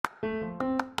Hi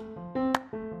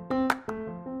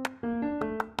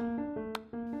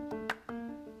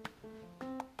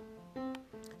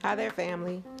there,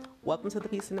 family. Welcome to the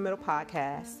Peace in the Middle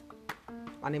podcast.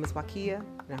 My name is Wakia,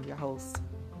 and I'm your host.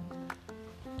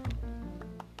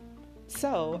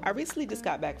 So, I recently just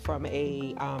got back from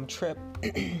a trip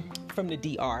from the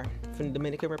DR, from the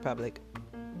Dominican Republic.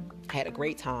 I had a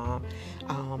great time.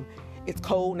 It's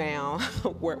cold now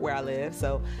where I live,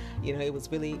 so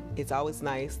it's always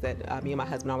nice that me and my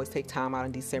husband always take time out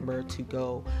in December to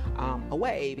go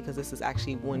away, because this is our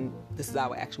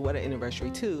actual wedding anniversary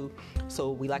too.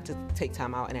 So we like to take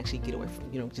time out and actually get away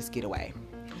just get away.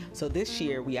 So this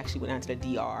year we actually went down to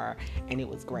the DR, and it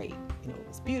was great. It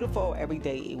was beautiful every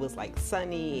day. It was like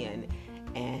sunny and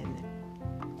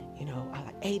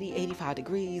 80, 85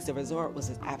 degrees. The resort was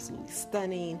just absolutely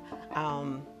stunning.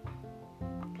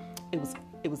 It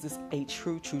was just a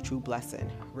true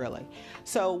blessing, really.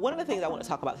 So one of the things I want to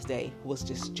talk about today was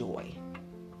just joy.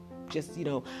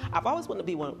 I've always wanted to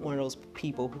be one of those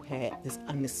people who had this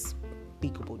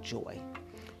unspeakable joy.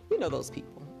 Those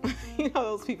people.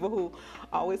 Those people who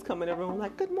always come in the room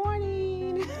like, good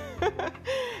morning.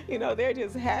 They're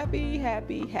just happy.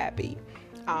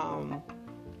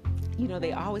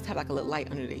 They always have like a little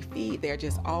light under their feet. They're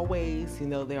just always,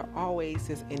 they're always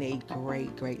just in a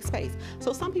great space.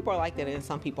 So some people are like that and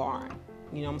some people aren't.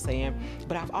 You know what I'm saying?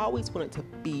 But I've always wanted to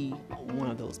be one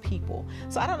of those people.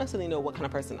 So I don't necessarily know what kind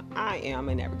of person I am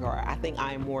in that regard. I think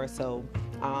I am more so,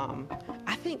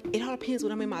 I think it all depends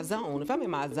when I'm in my zone. If I'm in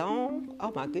my zone,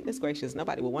 oh my goodness gracious,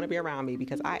 nobody will want to be around me,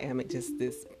 because I am just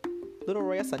this little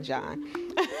ray of sunshine.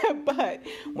 But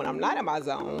when I'm not in my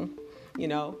zone,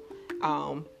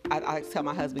 I tell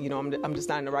my husband, I'm just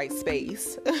not in the right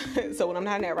space. So when I'm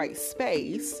not in that right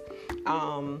space,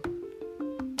 I'm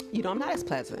not as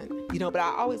pleasant, but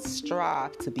I always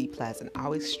strive to be pleasant. I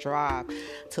always strive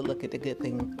to look at the good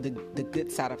thing, the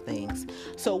good side of things.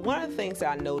 So one of the things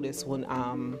that I noticed when,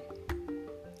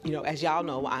 as y'all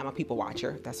know, I'm a people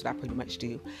watcher. That's what I pretty much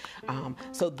do.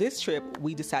 So this trip,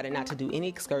 we decided not to do any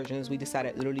excursions. We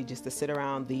decided literally just to sit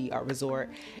around the resort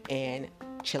and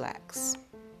chillax.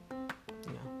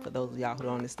 For those of y'all who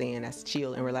don't understand, that's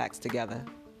chill and relax together.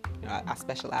 I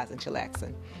specialize in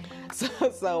chillaxing.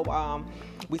 So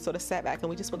we sort of sat back and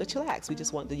we just wanted to chillax. We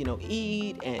just wanted to,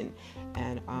 eat and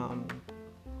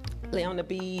lay on the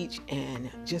beach and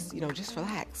just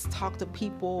relax, talk to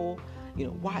people,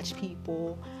 watch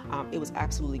people. It was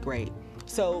absolutely great.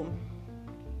 So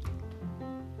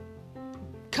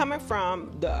coming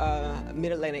from the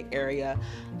Mid-Atlantic area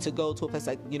to go to a place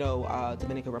like,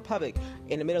 Dominican Republic,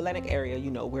 in the Mid-Atlantic area,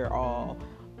 we're all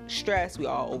stressed, we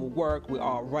all overworked, we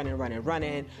all running.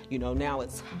 Now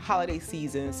it's holiday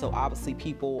season, so obviously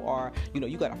people are,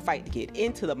 you got to fight to get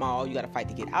into the mall, you got to fight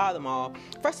to get out of the mall.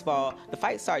 First of all, the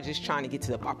fight starts just trying to get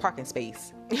to our parking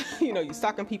space. You're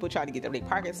stalking people trying to get their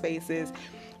parking spaces.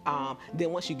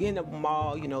 Then once you get in the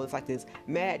mall, it's like this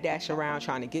mad dash around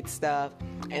trying to get stuff.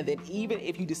 And then even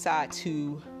if you decide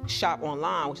to shop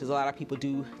online, which is a lot of people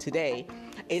do today,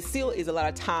 it still is a lot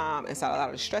of time and a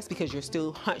lot of stress, because you're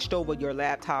still hunched over your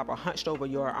laptop or hunched over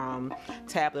your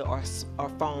tablet or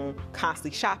phone,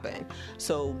 constantly shopping.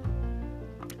 So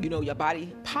your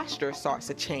body posture starts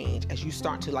to change as you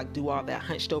start to do all that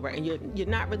hunched over, and you're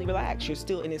not really relaxed. You're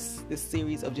still in this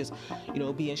series of just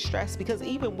being stressed, because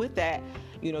even with that,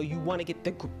 you want to get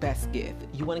the best gift.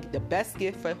 You want to get the best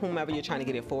gift for whomever you're trying to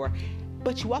get it for,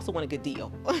 but you also want a good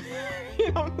deal.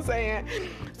 You know what I'm saying?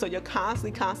 So you're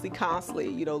constantly,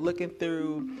 looking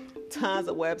through tons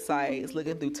of websites,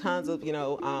 looking through tons of,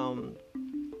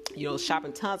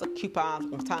 shopping tons of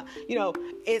coupons.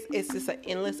 It's just an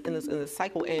endless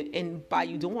cycle. And by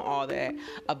you doing all that,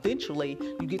 eventually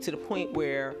you get to the point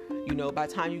where, by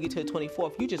the time you get to the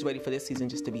 24th, you're just ready for this season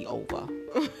just to be over.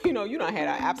 You done had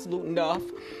an absolute enough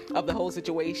of the whole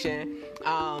situation.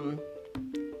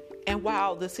 And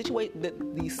while the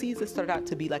season started out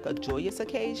to be like a joyous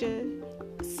occasion,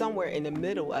 somewhere in the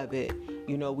middle of it,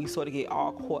 we sort of get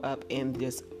all caught up in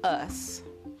just us.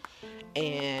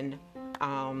 And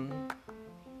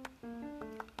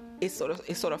it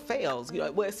sort of fails.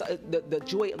 The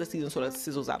joy of the season sort of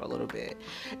sizzles out a little bit.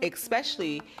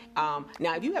 Especially now,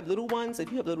 if you have little ones,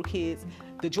 if you have little kids,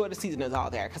 the joy of the season is all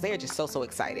there, because they are just so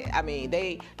excited. I mean,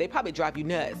 they probably drive you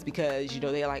nuts, because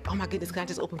they're like, oh my goodness, can I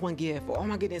just open one gift? Or oh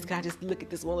my goodness, can I just look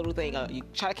at this one little thing? You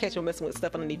try to catch them messing with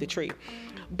stuff underneath the tree.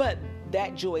 But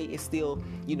that joy is still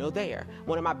there.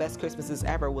 One of my best Christmases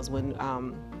ever was when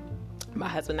my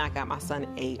husband and I got my son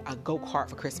a go-kart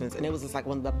for Christmas, and it was just like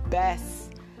one of the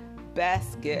best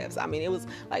gifts. I mean, it was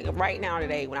like right now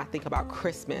today when I think about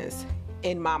Christmas,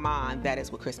 in my mind, that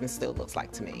is what Christmas still looks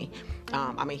like to me.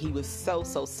 I mean, he was so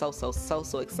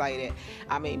excited.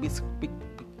 I mean,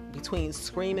 between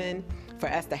screaming for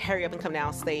us to hurry up and come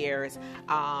downstairs,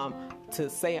 to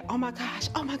say, oh my gosh,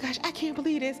 I can't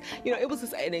believe this. You know, it was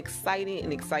just an exciting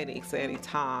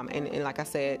time. And like I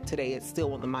said, today it's still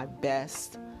one of my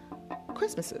best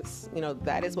Christmases. You know,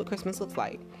 that is what Christmas looks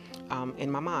like in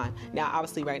my mind. Now,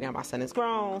 obviously, right now my son is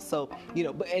grown, so you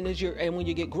know. But and when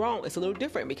you get grown, it's a little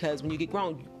different, because when you get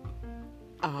grown,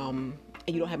 and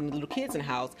you don't have any little kids in the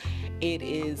house, it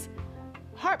is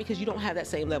hard because you don't have that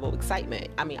same level of excitement.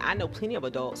 I mean, I know plenty of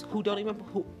adults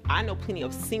I know plenty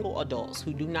of single adults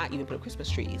who do not even put up Christmas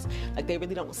trees. Like, they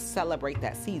really don't celebrate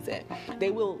that season.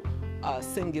 They will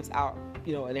send gifts out,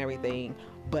 you know, and everything,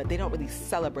 but they don't really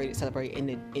celebrate in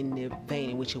the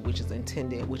vein in which is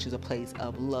intended, which is a place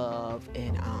of love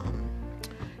and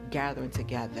gathering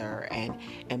together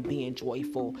and being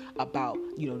joyful about,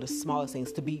 you know, the smallest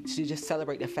things, to just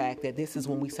celebrate the fact that this is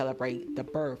when we celebrate the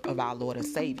birth of our Lord and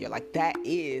Savior. Like, that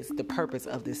is the purpose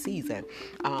of this season.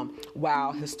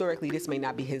 While historically this may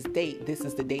not be his date, this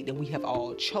is the date that we have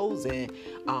all chosen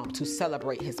to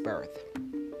celebrate his birth,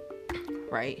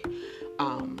 right?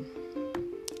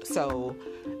 So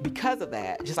because of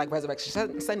that, just like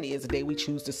Resurrection Sunday is the day we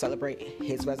choose to celebrate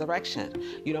his resurrection.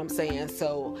 You know what I'm saying?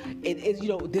 So it is, you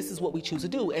know, this is what we choose to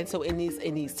do. And so in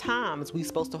these times, we're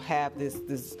supposed to have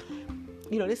this,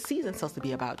 you know, this season's supposed to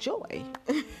be about joy.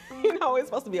 You know, it's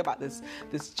supposed to be about this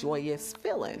joyous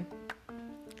feeling.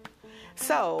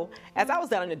 So as I was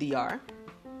down in the DR,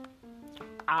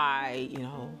 I, you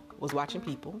know, was watching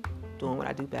people doing what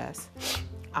I do best.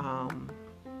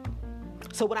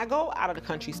 So when I go out of the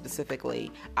country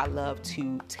specifically, I love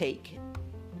to take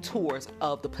tours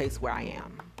of the place where I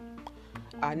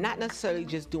am. Not necessarily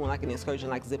just doing like an excursion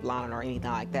like zip lining or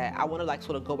anything like that. I want to like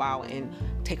sort of go out and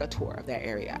take a tour of that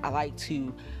area. I like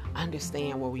to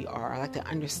understand where we are. I like to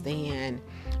understand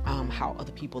how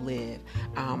other people live.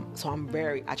 So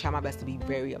I try my best to be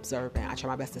very observant. I try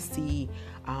my best to see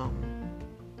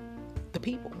the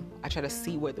people. I try to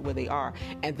see where they are.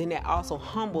 And then that also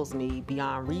humbles me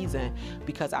beyond reason,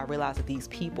 because I realize that these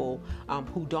people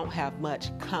who don't have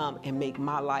much come and make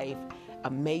my life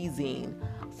amazing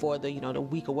for the, you know, the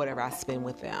week or whatever I spend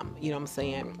with them. You know what I'm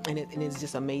saying? And it's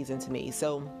just amazing to me.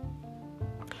 So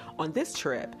on this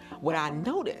trip, what I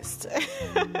noticed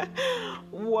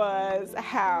was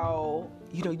how,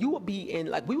 you know, we would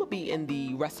be in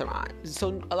the restaurant.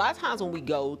 So a lot of times when we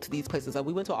go to these places, like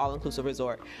we went to an all-inclusive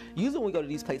resort, usually when we go to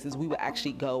these places, we would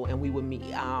actually go and we would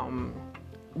meet,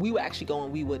 we would actually go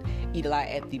and we would eat a lot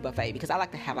at the buffet, because I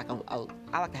like to have like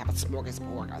I like to have a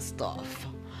smorgasbord of stuff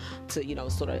to, you know,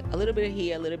 sort of a little bit of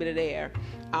here, a little bit of there.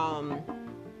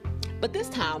 But this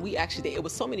time it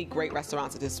was so many great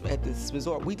restaurants at this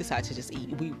resort. We decided to just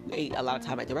eat. We ate a lot of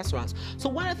time at the restaurants. So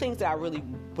one of the things that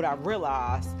what I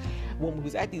realized when we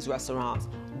was at these restaurants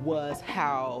was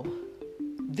how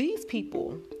these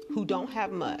people who don't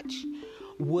have much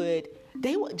would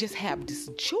just have this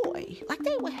joy. Like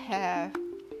they would have.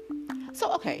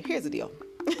 So okay, here's the deal.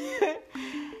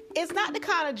 It's not the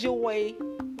kind of joy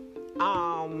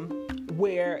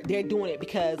where they're doing it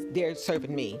because they're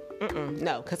serving me.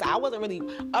 No, because I wasn't really,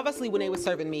 obviously when they were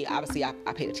serving me, obviously I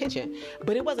paid attention,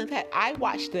 but it wasn't that. I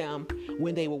watched them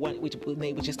when they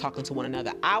were just talking to one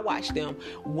another. I watched them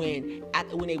when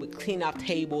they would clean off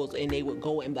tables and they would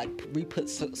go and like re-put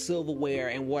silverware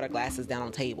and water glasses down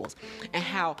on tables, and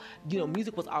how, you know,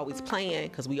 music was always playing,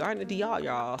 because we are in the DR,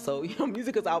 y'all. So, you know,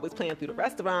 music is always playing through the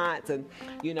restaurants, and,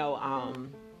 you know,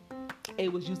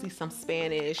 it was usually some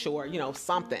Spanish or, you know,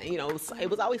 something, you know, it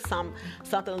was always something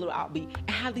a little outbeat. And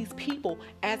how these people,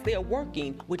 as they're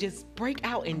working, would just break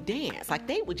out and dance. Like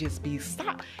they would just be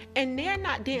stopped. And they're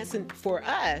not dancing for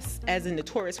us, as in the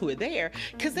tourists who are there,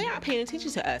 because they aren't paying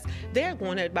attention to us. They're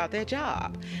going about their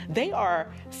job. They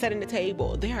are setting the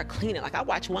table. They are cleaning. Like I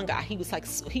watched one guy, he was like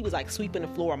sweeping the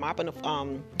floor,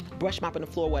 brush mopping the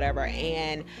floor, whatever.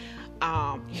 And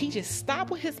he just stopped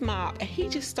with his mop and he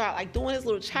just started like doing his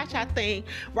little cha-cha thing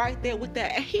right there with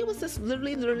that. And he was just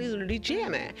literally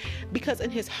jamming, because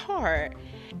in his heart,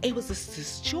 it was just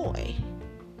this joy.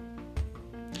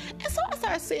 And so I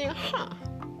started saying,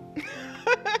 when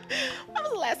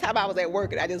was the last time I was at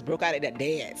work and I just broke out in that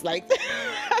dance? Like,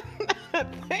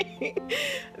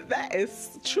 that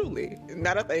is truly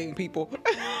not a thing, people.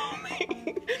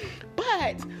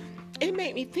 But it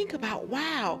made me think about,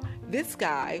 wow, this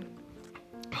guy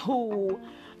who,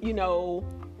 you know,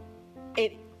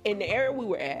 in the area we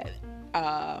were at,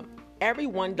 every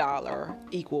 $1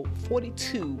 equaled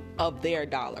 42 of their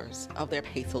dollars, of their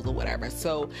pesos or whatever.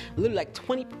 So literally like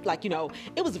 20, like, it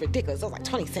was ridiculous. It was like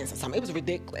 20 cents or something. It was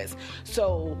ridiculous.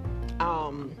 So,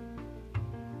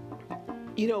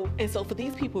 and so for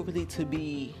these people really to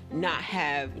be not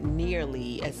have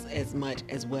nearly as much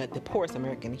as what the poorest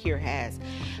American here has,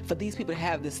 for these people to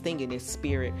have this thing in their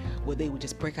spirit where they would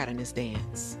just break out in this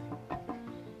dance.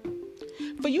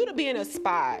 For you to be in a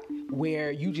spot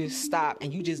where you just stop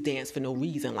and you just dance for no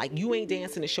reason. Like, you ain't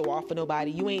dancing to show off for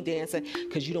nobody. You ain't dancing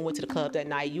because you don't went to the club that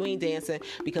night. You ain't dancing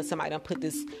because somebody done put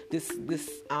this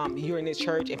you're in this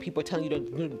church and people are telling you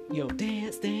to,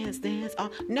 dance.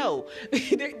 No,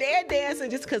 they're dancing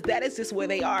just because that is just where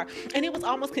they are. And it was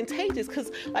almost contagious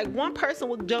because like one person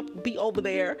would be over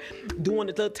there doing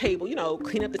the table,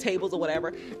 clean up the tables or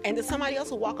whatever. And then somebody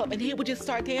else would walk up and they would just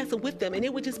start dancing with them. And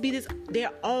it would just be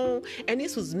their own. And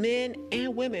this was men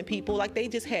and women, people. Like, they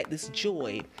just had this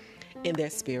joy in their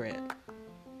spirit.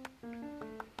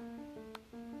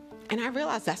 And I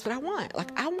realized that's what I want.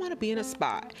 Like, I want to be in a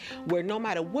spot where no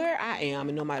matter where I am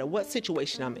and no matter what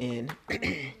situation I'm in,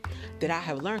 that I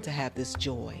have learned to have this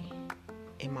joy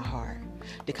in my heart.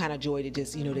 The kind of joy that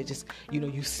just,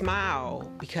 you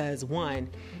smile because, one,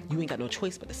 you ain't got no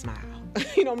choice but to smile.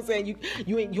 You know what I'm saying?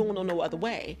 You don't know no other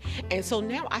way. And so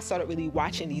now I started really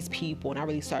watching these people, and I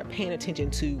really started paying attention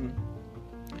to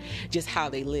just how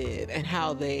they live and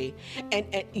how they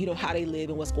how they live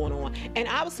and what's going on. And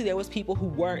obviously there was people who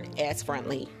weren't as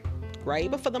friendly, right?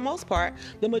 But for the most part,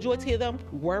 the majority of them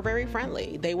were very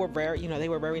friendly. They were very, they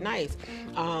were very nice.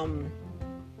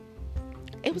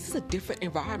 It was just a different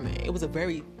environment. It was and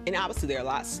obviously they're a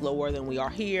lot slower than we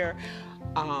are here.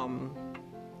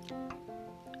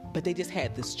 But they just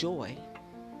had this joy.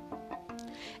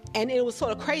 And it was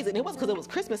sort of crazy. And it was because it was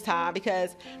Christmas time,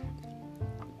 because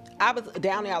I was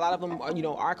down there. A lot of them,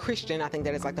 are Christian. I think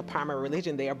that is like the primary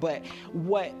religion there. But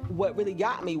what really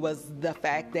got me was the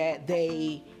fact that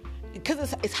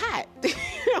because it's hot,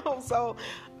 so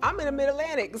I'm in the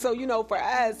Mid-Atlantic. So, for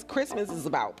us, Christmas is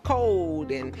about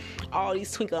cold and all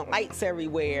these twinkling lights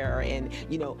everywhere. And,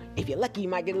 if you're lucky, you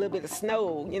might get a little bit of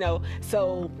snow,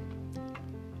 So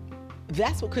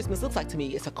that's what Christmas looks like to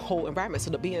me. It's a cold environment. So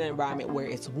to be in an environment where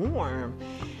it's warm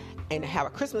and have a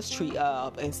Christmas tree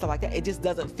up and stuff like that, it just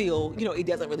doesn't feel, it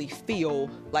doesn't really feel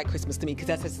like Christmas to me, because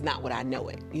that's just not what I know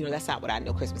it. That's not what I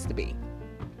know Christmas to be.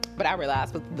 But I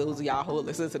realize for those of y'all who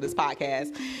listen to this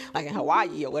podcast, like in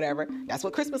Hawaii or whatever, that's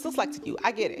what Christmas looks like to you.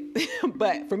 I get it.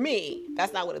 But for me,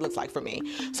 that's not what it looks like for me.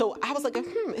 So I was like,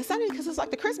 it's not even because it's like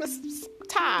the Christmas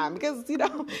time, because,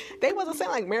 they wasn't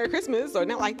saying like Merry Christmas or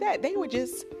nothing like that. They were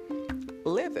just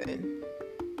living.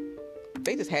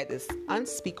 They just had this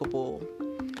unspeakable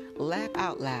laugh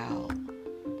out loud,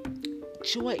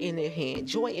 joy in their hand,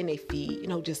 joy in their feet,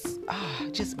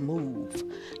 just move.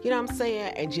 You know what I'm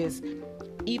saying? And just,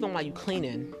 even while you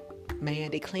cleaning,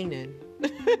 man, they cleaning.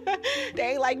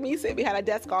 They ain't like me sitting behind a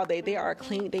desk all day. They are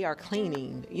cleaning,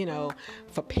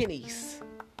 for pennies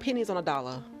on a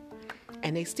dollar.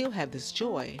 And they still have this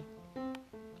joy.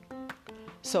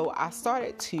 So I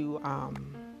started to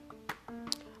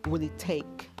really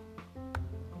take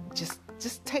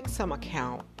some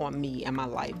account on me and my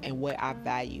life and what I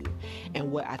value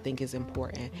and what I think is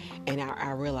important. And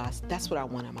I realized that's what I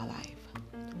want in my life.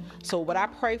 So what I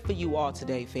pray for you all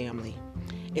today, family,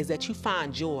 is that you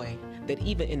find joy, that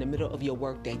even in the middle of your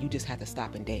workday, you just have to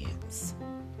stop and dance.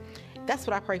 That's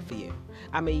what I pray for you.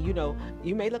 I mean,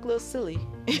 you may look a little silly,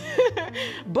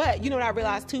 but what I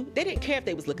realized too, they didn't care if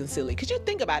they was looking silly. Cause you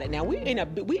think about it now, we in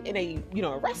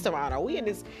a restaurant, or we in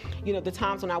this, the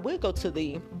times when I would go to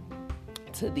the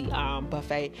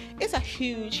buffet, it's a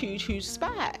huge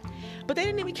spot, but they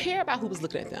didn't even care about who was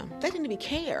looking at them. They didn't even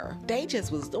care. They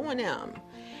just was doing them.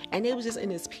 And they was just in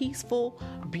this peaceful,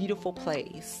 beautiful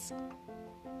place.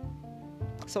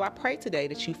 So I pray today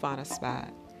that you find a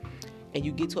spot and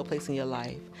you get to a place in your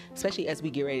life, especially as we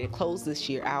get ready to close this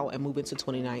year out and move into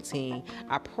 2019.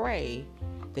 I pray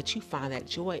that you find that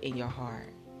joy in your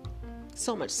heart,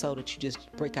 so much so that you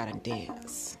just break out and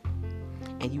dance.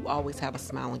 And you always have a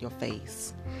smile on your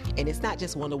face. And it's not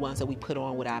just one of the ones that we put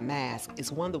on with our mask.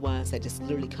 It's one of the ones that just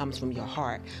literally comes from your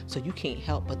heart. So you can't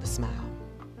help but to smile.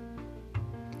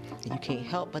 And you can't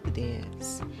help but to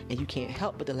dance. And you can't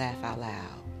help but to laugh out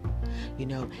loud.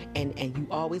 And you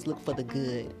always look for the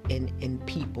good in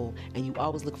people. And you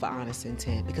always look for honest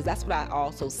intent. Because that's what I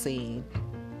also seen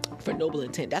for noble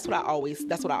intent. That's what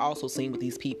I also seen with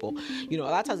these people. A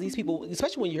lot of times these people,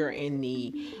 especially when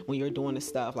you're doing the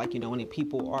stuff, like, when the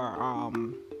people are,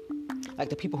 like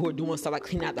the people who are doing stuff like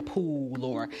cleaning out the pool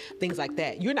or things like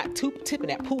that. You're not tipping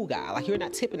that pool guy. Like, you're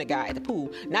not tipping the guy at the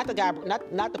pool. Not the guy,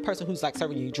 not the person who's like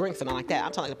serving you drinks and all like that.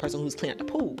 I'm talking like the person who's cleaning out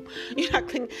the pool. You're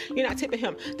not tipping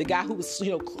him. The guy who was,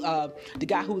 the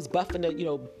guy who was buffing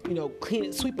the,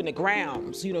 cleaning, sweeping the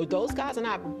grounds. Those guys are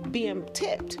not being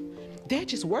tipped. They're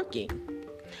just working.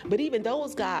 But even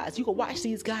those guys, you could watch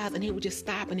these guys and they would just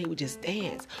stop and they would just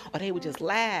dance, or they would just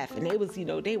laugh, and they was,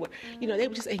 they were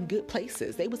just in good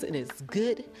places. They was in as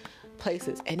good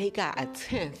places, and they got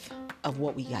 1/10 of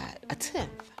what we got, 1/10.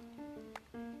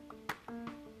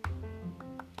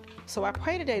 So I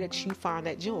pray today that you find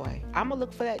that joy. I'm gonna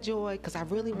look for that joy because I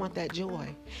really want that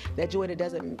joy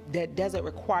that doesn't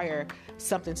require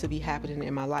something to be happening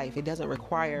in my life. It doesn't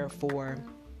require for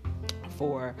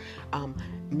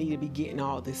me to be getting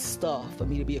all this stuff, for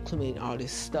me to be accumulating all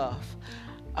this stuff,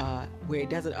 where it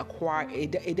doesn't acquire.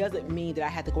 It doesn't mean that I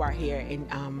have to go out here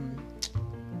and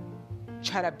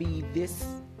try to be this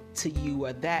to you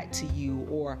or that to you,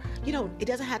 or it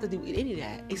doesn't have to do with any of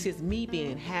that. It's just me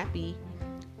being happy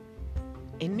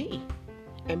in me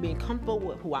and being comfortable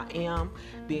with who I am,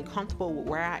 being comfortable with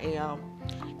where I am,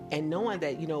 and knowing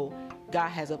that God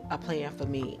has a plan for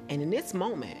me. And in this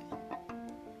moment,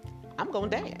 I'm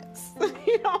going to dance.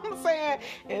 You know what I'm saying?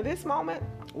 In this moment,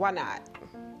 why not?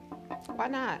 Why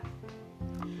not?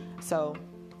 So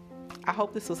I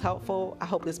hope this was helpful. I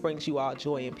hope this brings you all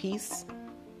joy and peace.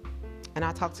 And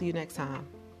I'll talk to you next time.